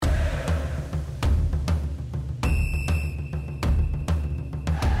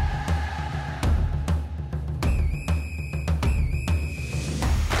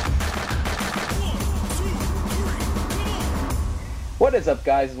What is up,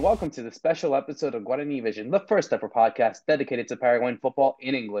 guys? Welcome to the special episode of Guarani Vision, the first ever podcast dedicated to Paraguayan football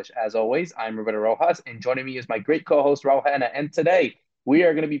in English. As always, I'm Roberto Rojas, and joining me is my great co-host, Raul Hanna. And today, we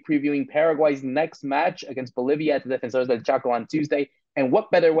are going to be previewing Paraguay's next match against Bolivia at the Defensores del Chaco on Tuesday. And what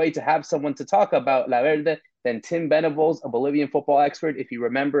better way to have someone to talk about La Verde than Tim Venables, a Bolivian football expert. If you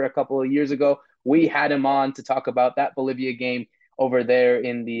remember, a couple of years ago, we had him on to talk about that Bolivia game over there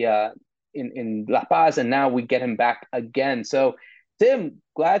in La Paz, and now we get him back again. So, Tim,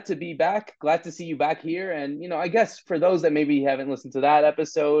 glad to be back. Glad to see you back here. And, I guess for those that maybe haven't listened to that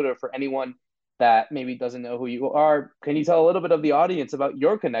episode, or for anyone that maybe doesn't know who you are, can you tell a little bit of the audience about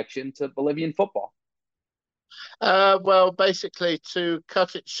your connection to Bolivian football? Well, basically, to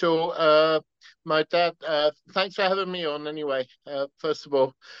cut it short, my dad, thanks for having me on anyway. First of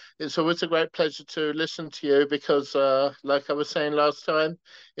all, it's always a great pleasure to listen to you because, like I was saying last time,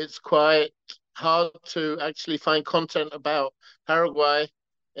 it's quite hard to actually find content about Paraguay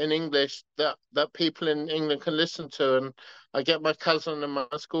in English that people in England can listen to. And I get my cousin and my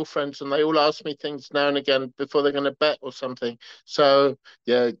school friends, and they all ask me things now and again before they're going to bet or something. So,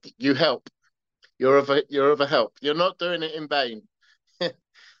 yeah, you help. You're of a help. You're not doing it in vain.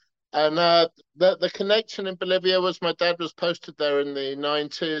 And the connection in Bolivia was my dad was posted there in the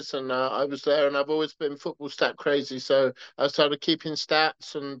 90s, and I was there, and I've always been football stat crazy. So I started keeping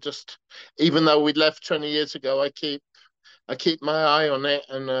stats, and just even though we left 20 years ago, I keep my eye on it,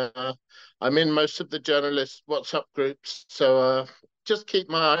 and I'm in most of the journalists' WhatsApp groups. So just keep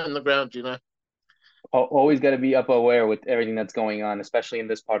my eye on the ground. Always got to be up aware with everything that's going on, especially in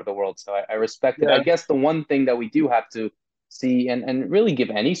this part of the world. So I respect it. I Yeah, guess the one thing that we do have to see and really give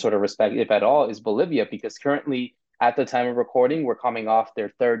any sort of respect, if at all, is Bolivia, because currently, at the time of recording, we're coming off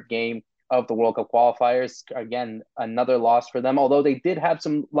their third game of the World Cup qualifiers. Again, another loss for them, although they did have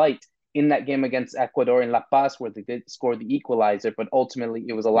some light in that game against Ecuador in La Paz, where they did score the equalizer, but ultimately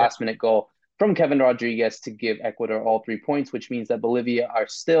it was a yeah. last minute goal from Kevin Rodriguez to give Ecuador all 3 points, which means that Bolivia are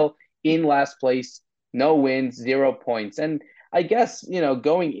still in last place, no wins, 0 points. And I guess,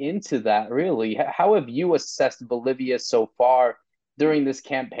 going into that, really, how have you assessed Bolivia so far during this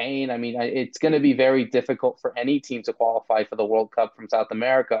campaign? I mean, it's going to be very difficult for any team to qualify for the World Cup from South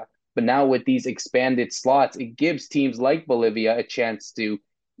America. But now with these expanded slots, it gives teams like Bolivia a chance to,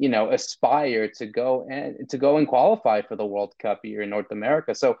 aspire to go and qualify for the World Cup here in North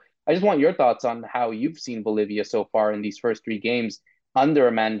America. So I just want your thoughts on how you've seen Bolivia so far in these first three games under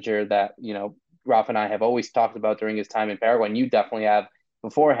a manager that, Ralph and I have always talked about during his time in Paraguay, and you definitely have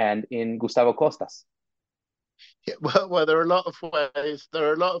beforehand in Gustavo Costas. Yeah, well, there are a lot of ways. There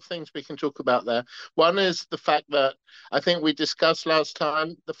are a lot of things we can talk about there. One is the fact that I think we discussed last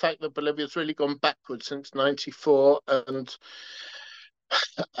time the fact that Bolivia's really gone backwards since '94, and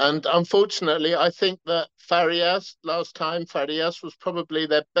unfortunately, I think that Farias was probably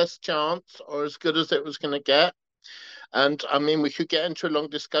their best chance, or as good as it was going to get. And I mean, we could get into a long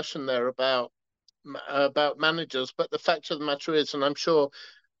discussion there about managers, but the fact of the matter is, and I'm sure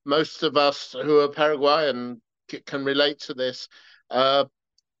most of us who are Paraguayan can relate to this.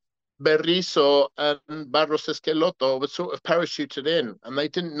 Berrizo and Barros Esqueloto were sort of parachuted in, and they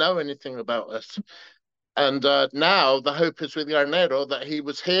didn't know anything about us. And now the hope is with Garnero that he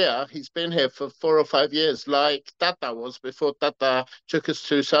was here. He's been here for 4 or 5 years, like Tata was before Tata took us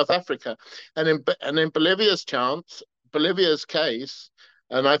to South Africa. And in Bolivia's case,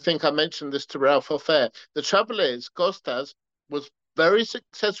 and I think I mentioned this to Ralph Ofair, the trouble is Costas was very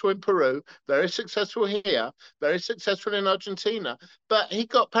successful in Peru, very successful here, very successful in Argentina, but he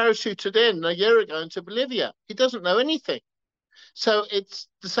got parachuted in a year ago into Bolivia. He doesn't know anything. So it's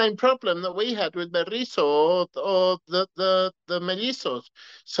the same problem that we had with Berrizo or the Mellizos.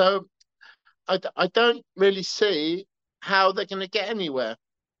 So I don't really see how they're going to get anywhere.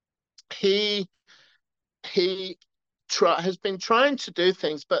 He he has been trying to do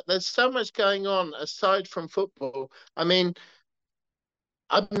things, but there's so much going on aside from football. I mean,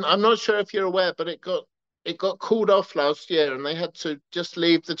 I'm not sure if you're aware, but it got called off last year, and they had to just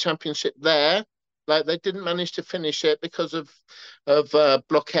leave the championship there. Like they didn't manage to finish it because of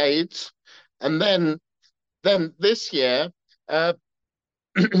blockades, and then this year, uh,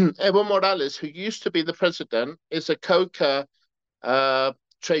 Evo Morales, who used to be the president, is a Coca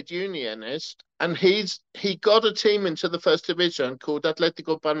trade unionist, and he got a team into the first division called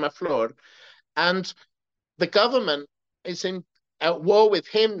Atlético Palmaflor, and the government is in at war with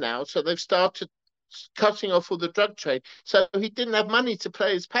him now, so they've started cutting off all the drug trade. So he didn't have money to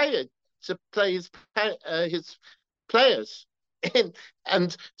play his players.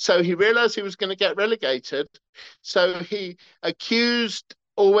 And so he realized he was going to get relegated. So he accused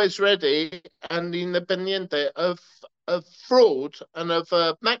Always Ready and Independiente of of fraud and of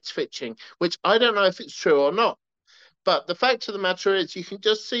match fixing, which I don't know if it's true or not. But the fact of the matter is, you can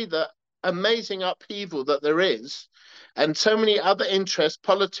just see the amazing upheaval that there is, and so many other interests,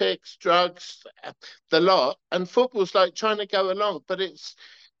 politics, drugs, the lot, and football's like trying to go along, but it's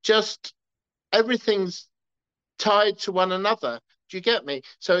just everything's tied to one another. Do you get me?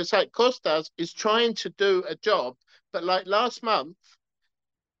 So it's like Costas is trying to do a job, but like last month,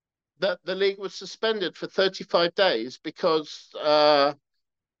 that the league was suspended for 35 days because of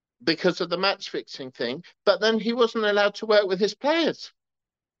the match fixing thing. But then he wasn't allowed to work with his players.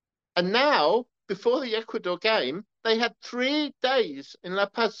 And now, before the Ecuador game, they had 3 days in La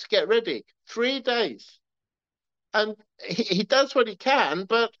Paz to get ready. 3 days. And he does what he can,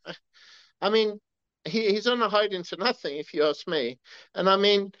 but I mean, he's on a hiding to nothing, if you ask me. And I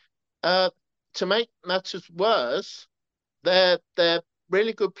mean, uh, to make matters worse, their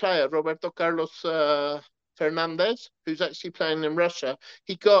really good player, Roberto Carlos Fernandez, who's actually playing in Russia,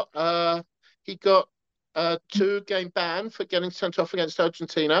 he got a 2-game ban for getting sent off against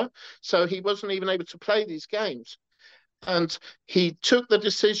Argentina, so he wasn't even able to play these games. And he took the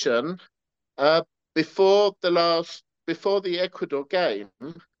decision uh, before the Ecuador game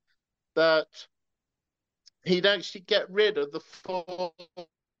that he'd actually get rid of the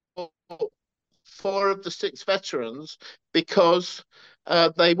four of the 6 veterans because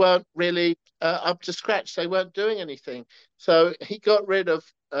they weren't really up to scratch. They weren't doing anything. So he got rid of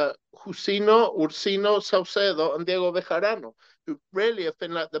Jusino, Ursino, Salcedo, and Diego Bejarano, who really have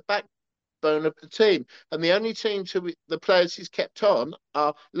been like the backbone of the team. And the only teams the players he's kept on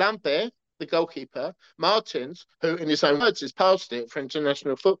are Lampe, the goalkeeper, Martins, who in his own words is past it for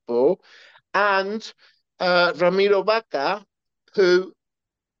international football, and Ramiro Vaca, who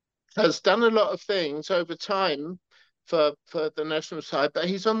has done a lot of things over time for the national side, but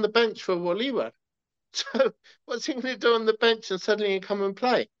he's on the bench for Bolivia. So what's he going to do on the bench and suddenly come and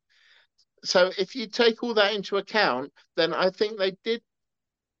play? So if you take all that into account, then I think they did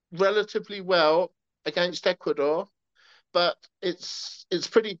relatively well against Ecuador, but it's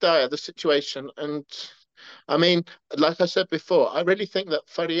pretty dire, the situation. And I mean, like I said before, I really think that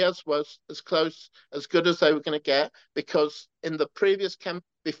Farias was as good as they were going to get, because in the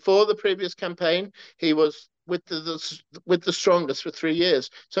before the previous campaign, he was with the strongest for 3 years.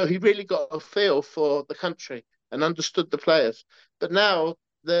 So he really got a feel for the country and understood the players. But now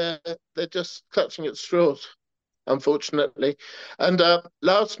they're just clutching at straws, unfortunately. And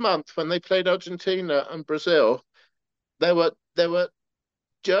last month, when they played Argentina and Brazil, there were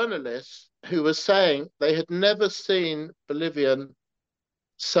journalists who were saying they had never seen Bolivian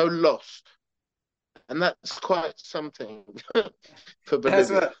so lost. And that's quite something for That's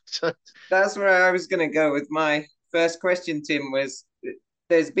Bolivia. what that's where I was going to go with my first question, Tim, was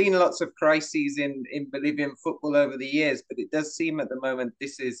there's been lots of crises in Bolivian football over the years, but it does seem at the moment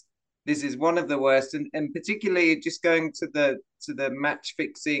this is one of the worst, and particularly just going to the match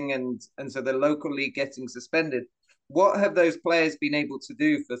fixing and so the local league getting suspended. What have those players been able to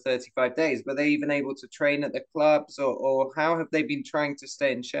do for 35 days? Were they even able to train at the clubs, or how have they been trying to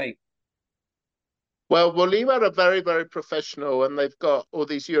stay in shape? Well, Bolívar are very, very professional, and they've got all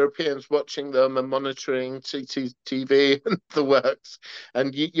these Europeans watching them and monitoring CCTV and the works.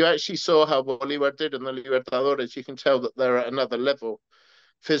 And you actually saw how Bolívar did in the Libertadores. You can tell that they're at another level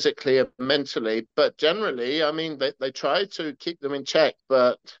physically and mentally. But generally, I mean, they try to keep them in check,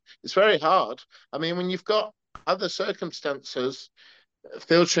 but it's very hard. I mean, when you've got other circumstances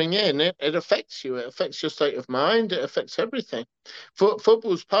filtering in, it affects you. It affects your state of mind. It affects everything.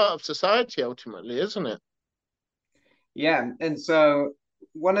 Football's part of society ultimately, isn't it? Yeah, and so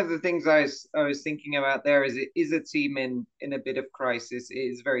one of the things I was thinking about there is it is a team in a bit of crisis. It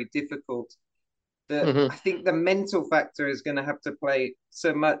is very difficult. Mm-hmm. I think the mental factor is going to have to play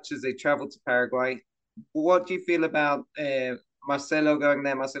so much as they travel to Paraguay. What do you feel about Marcelo going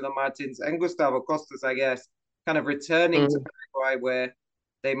there, Marcelo Martins, and Gustavo Costas, I guess, kind of returning to Mm-hmm. Paraguay, where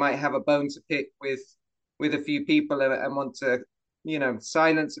they might have a bone to pick with a few people and want to,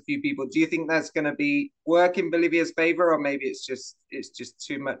 silence a few people. Do you think that's going to be work in Bolivia's favor, or maybe it's just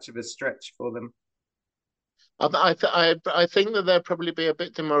too much of a stretch for them? I think that they'll probably be a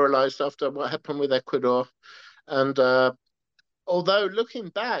bit demoralised after what happened with Ecuador, and although looking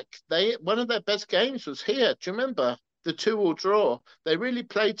back, they one of their best games was here. Do you remember the 2-2 draw? They really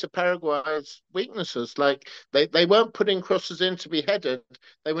played to Paraguay's weaknesses. Like they weren't putting crosses in to be headed;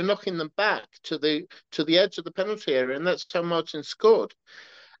 they were knocking them back to the edge of the penalty area, and that's how Martin scored.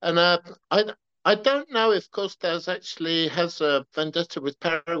 And I don't know if Costas actually has a vendetta with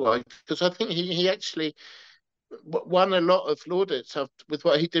Paraguay, because I think he actually won a lot of laudits with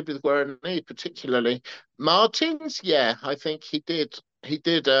what he did with Guarani, particularly. Martins, yeah, I think he did. He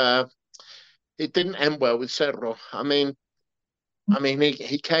did. It didn't end well with Cerro. I mean,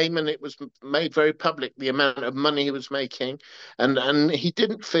 he came and it was made very public the amount of money he was making, and he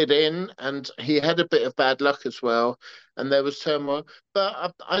didn't fit in, and he had a bit of bad luck as well, and there was turmoil.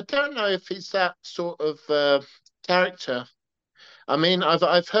 But I don't know if he's that sort of character. I mean,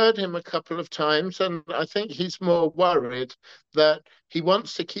 I've heard him a couple of times, and I think he's more worried that he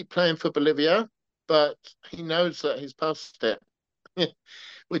wants to keep playing for Bolivia, but he knows that he's past it,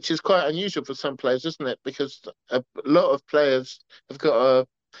 which is quite unusual for some players, isn't it? Because a lot of players have got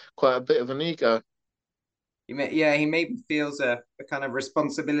quite a bit of an ego. He maybe feels a kind of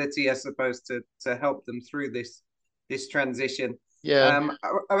responsibility, I suppose, to help them through this transition. Yeah,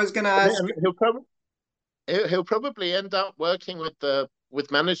 I was going to ask. and he'll probably end up working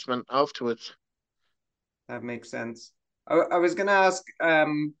with management afterwards. That makes sense. I was going to ask,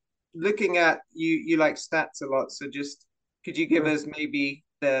 looking at you like stats a lot, so just could you give us maybe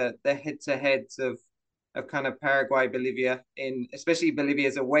the head-to-heads of kind of Paraguay, Bolivia, in especially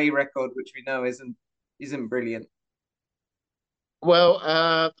Bolivia's away record, which we know isn't brilliant. Well,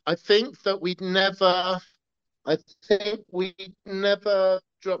 I think we never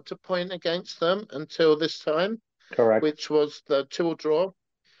dropped a point against them until this time, Correct. which was the 2-2 draw.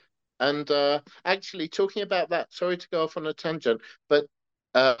 And actually, talking about that, sorry to go off on a tangent, but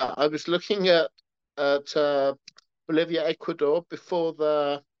I was looking at Bolivia Ecuador before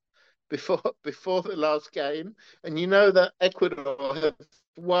the last game, and you know that Ecuador have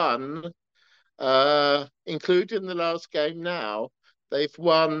won, including the last game. Now they've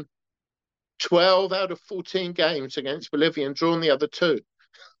won 12 out of 14 games against Bolivia and drawn the other two.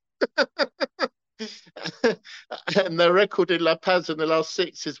 And their record in La Paz in the last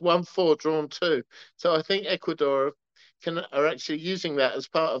 6 is 1-4, drawn 2. So I think Ecuador are actually using that as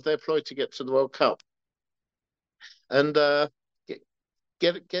part of their ploy to get to the World Cup. And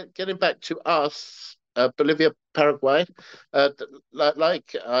getting back to us, Bolivia, Paraguay,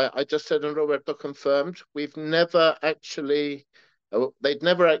 like I just said and Roberto confirmed, they'd never actually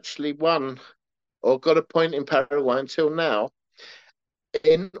won or got a point in Paraguay until now.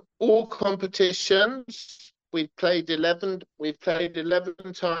 In all competitions, we've played 11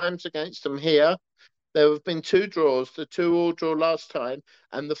 times against them here. There have been 2 draws, the 2 all draw last time,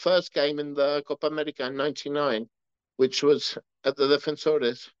 and the first game in the Copa America in '99, which was at the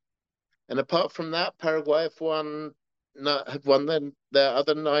Defensores. And apart from that, Paraguay have won their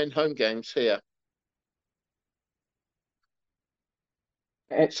other 9 home games here.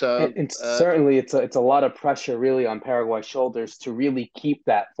 And, So and certainly it's a lot of pressure really on Paraguay's shoulders to really keep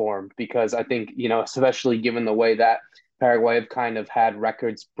that form because I think, especially given the way that Paraguay have kind of had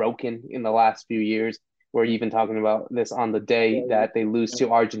records broken in the last few years. We're even talking about this on the day that they lose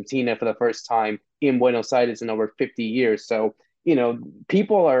to Argentina for the first time in Buenos Aires in over 50 years. So,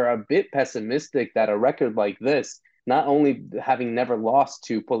 people are a bit pessimistic that a record like this, not only having never lost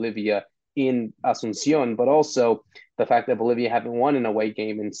to Bolivia in Asuncion, but also the fact that Bolivia haven't won an away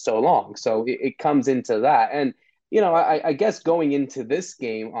game in so long. So it comes into that. And, I guess going into this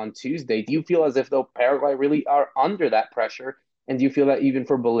game on Tuesday, do you feel as if though Paraguay really are under that pressure? And do you feel that even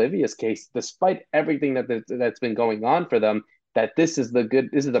for Bolivia's case, despite everything that's been going on for them, that this is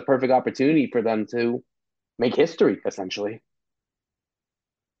the perfect opportunity for them to make history, essentially?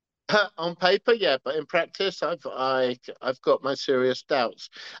 on paper, yeah, but in practice, I've got my serious doubts.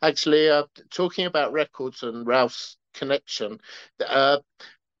 Actually, talking about records and Ralph's connection, uh,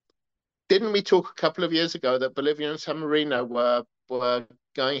 didn't we talk a couple of years ago that Bolivia and San Marino were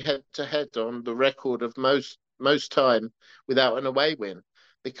going head to head on the record of most time without an away win?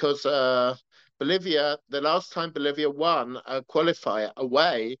 Because Bolivia, the last time Bolivia won a qualifier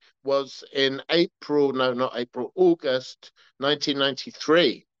away was in April, no, not April, August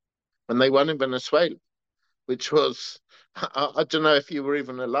 1993, when they won in Venezuela, which was, I don't know if you were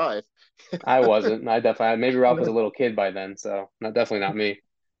even alive. I wasn't. I definitely maybe Ralph was a little kid by then, so definitely not me.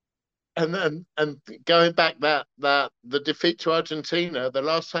 And going back that the defeat to Argentina, the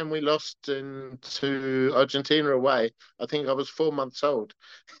last time we lost to Argentina away, I think I was 4 months old.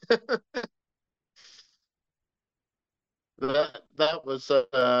 That was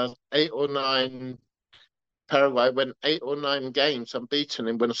 8 or 9. Paraguay went 8 or 9 games unbeaten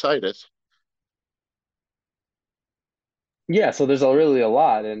in Buenos Aires. Yeah, so there's really a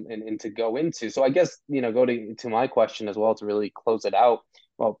lot and to go into. So I guess, go to my question as well to really close it out.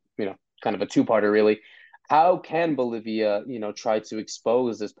 Well, kind of a two-parter really. How can Bolivia, try to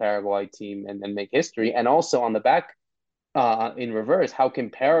expose this Paraguay team and make history? And also on the back, in reverse, how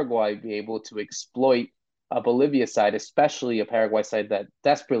can Paraguay be able to exploit a Bolivia side, especially a Paraguay side that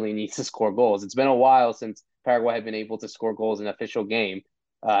desperately needs to score goals. It's been a while since Paraguay have been able to score goals in an official game,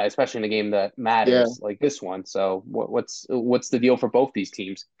 especially in a game that Yeah. matters like this one. So what's the deal for both these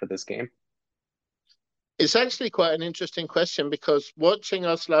teams for this game? It's actually quite an interesting question because watching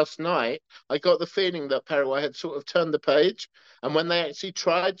us last night, I got the feeling that Paraguay had sort of turned the page, and when they actually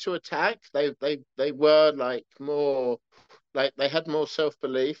tried to attack, they were like more like they had more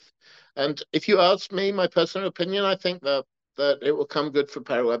self-belief. And if you ask me, my personal opinion, I think that it will come good for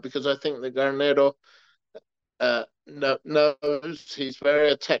Paraguay because I think the Garnero knows he's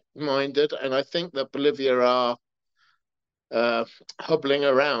very attack-minded, and I think that Bolivia are uh, hobbling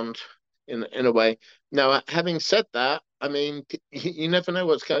around in a way. Now, having said that, I mean, you never know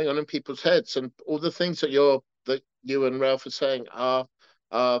what's going on in people's heads, and all the things that you and Ralph are saying are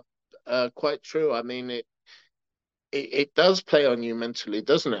quite true. I mean, it does play on you mentally,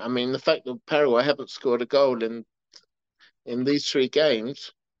 doesn't it? I mean, the fact that Paraguay haven't scored a goal in these three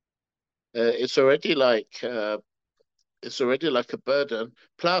games, it's already like. It's already like a burden.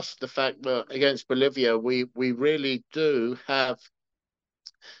 Plus the fact that against Bolivia, we really do have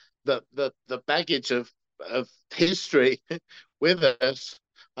the baggage of history with us.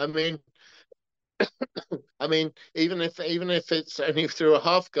 I mean, even if it's only through a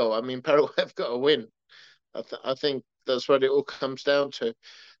half goal, I mean, Paraguay have got to win. I think that's what it all comes down to.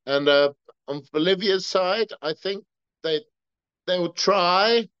 And on Bolivia's side, I think they they will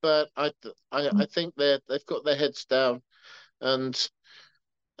try, but I think they've got their heads down, and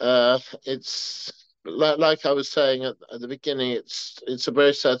it's like I was saying at the beginning, it's a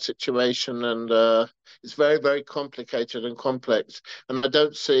very sad situation, and it's very, very complicated and complex, and I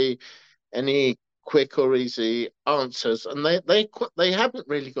don't see any quick or easy answers, and they haven't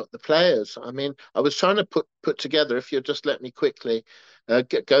really got the players. I mean, I was trying to put together, if you'll just let me quickly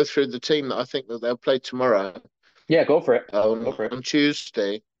go through the team that I think that they'll play tomorrow Yeah, go for it. Go for it. on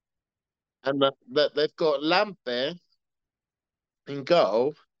Tuesday, and that they've got Lampe in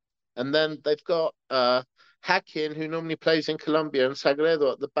goal. And then they've got Hakim, who normally plays in Colombia, and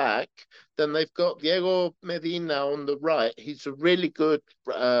Sagredo at the back. Then they've got Diego Medina on the right. He's a really good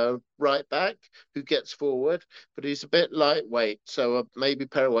right back who gets forward, but he's a bit lightweight. So maybe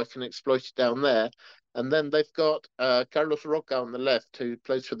Paraguay can exploit it down there. And then they've got Carlos Roca on the left, who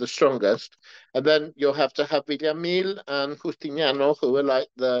plays for the strongest. And then you'll have to have Villamil and Justiniano, who are like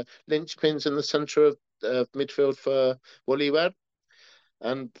the linchpins in the centre of midfield for Bolivar,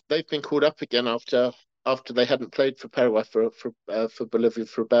 and they've been called up again after they hadn't played for Paraguay for Bolivia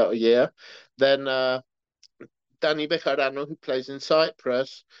for about a year. Then Danny Bejarano, who plays in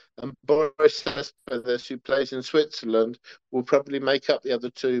Cyprus, and Boris Cespedes, who plays in Switzerland, will probably make up the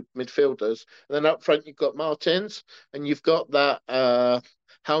other two midfielders. And then up front, you've got Martins, and you've got that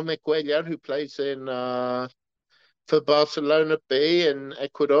Jaume Cuellar, who plays in for Barcelona B in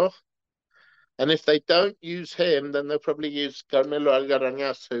Ecuador. And if they don't use him, then they'll probably use Carmelo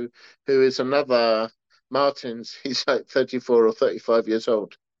Algarañas, who is another Martins. He's like 34 or 35 years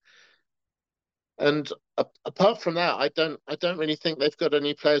old. And apart from that, I don't really think they've got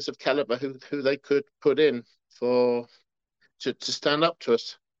any players of caliber who they could put in to stand up to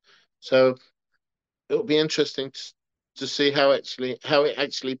us. So it'll be interesting to see how it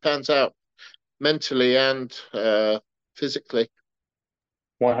actually pans out mentally and physically.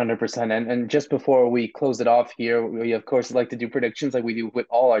 100%. And just before we close it off here, we of course like to do predictions like we do with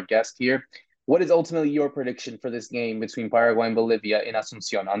all our guests here. What is ultimately your prediction for this game between Paraguay and Bolivia in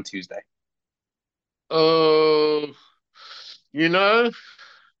Asuncion on Tuesday? Oh, you know,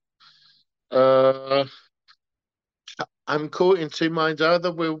 uh, I'm caught in two minds.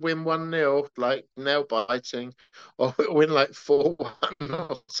 Either we'll win 1-0, like nail biting, or we'll win like 4-1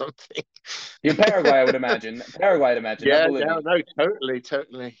 or something. You're Paraguay, I would imagine. Paraguay, I'd imagine, not Yeah, yeah, Bolivia. no, totally,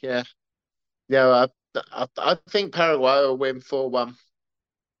 totally. Yeah. Yeah, I think Paraguay will win 4-1.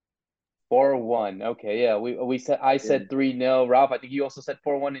 4-1. Okay, yeah. We said I Yeah. said 3-0. Ralph, I think you also said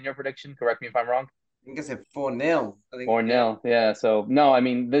 4-1 in your prediction. Correct me if I'm wrong. I think I said 4-0. I think 4-0. Yeah. So no, I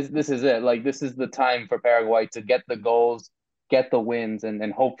mean this is it. Like this is the time for Paraguay to get the goals, get the wins,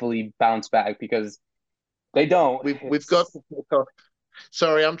 and hopefully bounce back because they don't. We've got. It's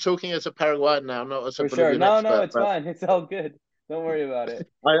Sorry, I'm talking as a Paraguayan now, not as a for sure. Bolivian No, no, expert. it's But fine. It's all good. Don't worry about it.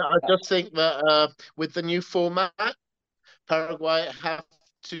 I Uh, just think that with the new format, Paraguay have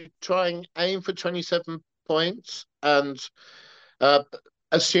to try and aim for 27 points and uh,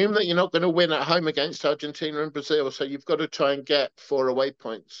 assume that you're not going to win at home against Argentina and Brazil. So you've got to try and get 4 away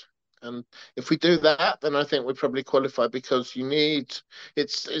points. And if we do that, then I think we probably qualify because you need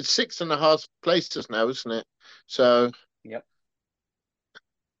it's 6.5 places now, isn't it? So yep.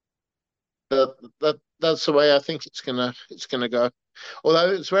 the that's the way I think it's gonna go.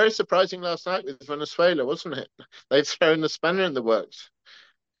 Although it was very surprising last night with Venezuela, wasn't it? They've thrown the spanner in the works.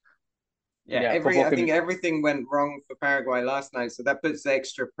 Yeah, Yeah, football I can think be everything went wrong for Paraguay last night, so that puts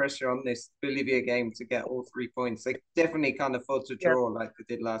extra pressure on this Bolivia game to get all 3 points. They definitely can't afford to Yeah. draw like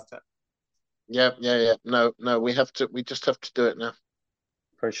they did last time. Yeah. No, we just have to do it now.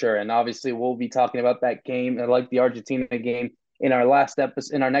 for sure. And obviously, we'll be talking about that game, like the Argentina game, in our next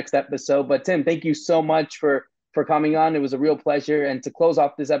episode. But Tim, thank you so much for coming on. It was a real pleasure. And to close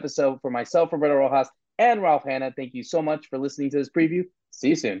off this episode, for myself, Roberto Rojas, and Ralph Hanna, thank you so much for listening to this preview. See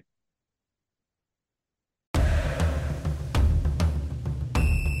you soon.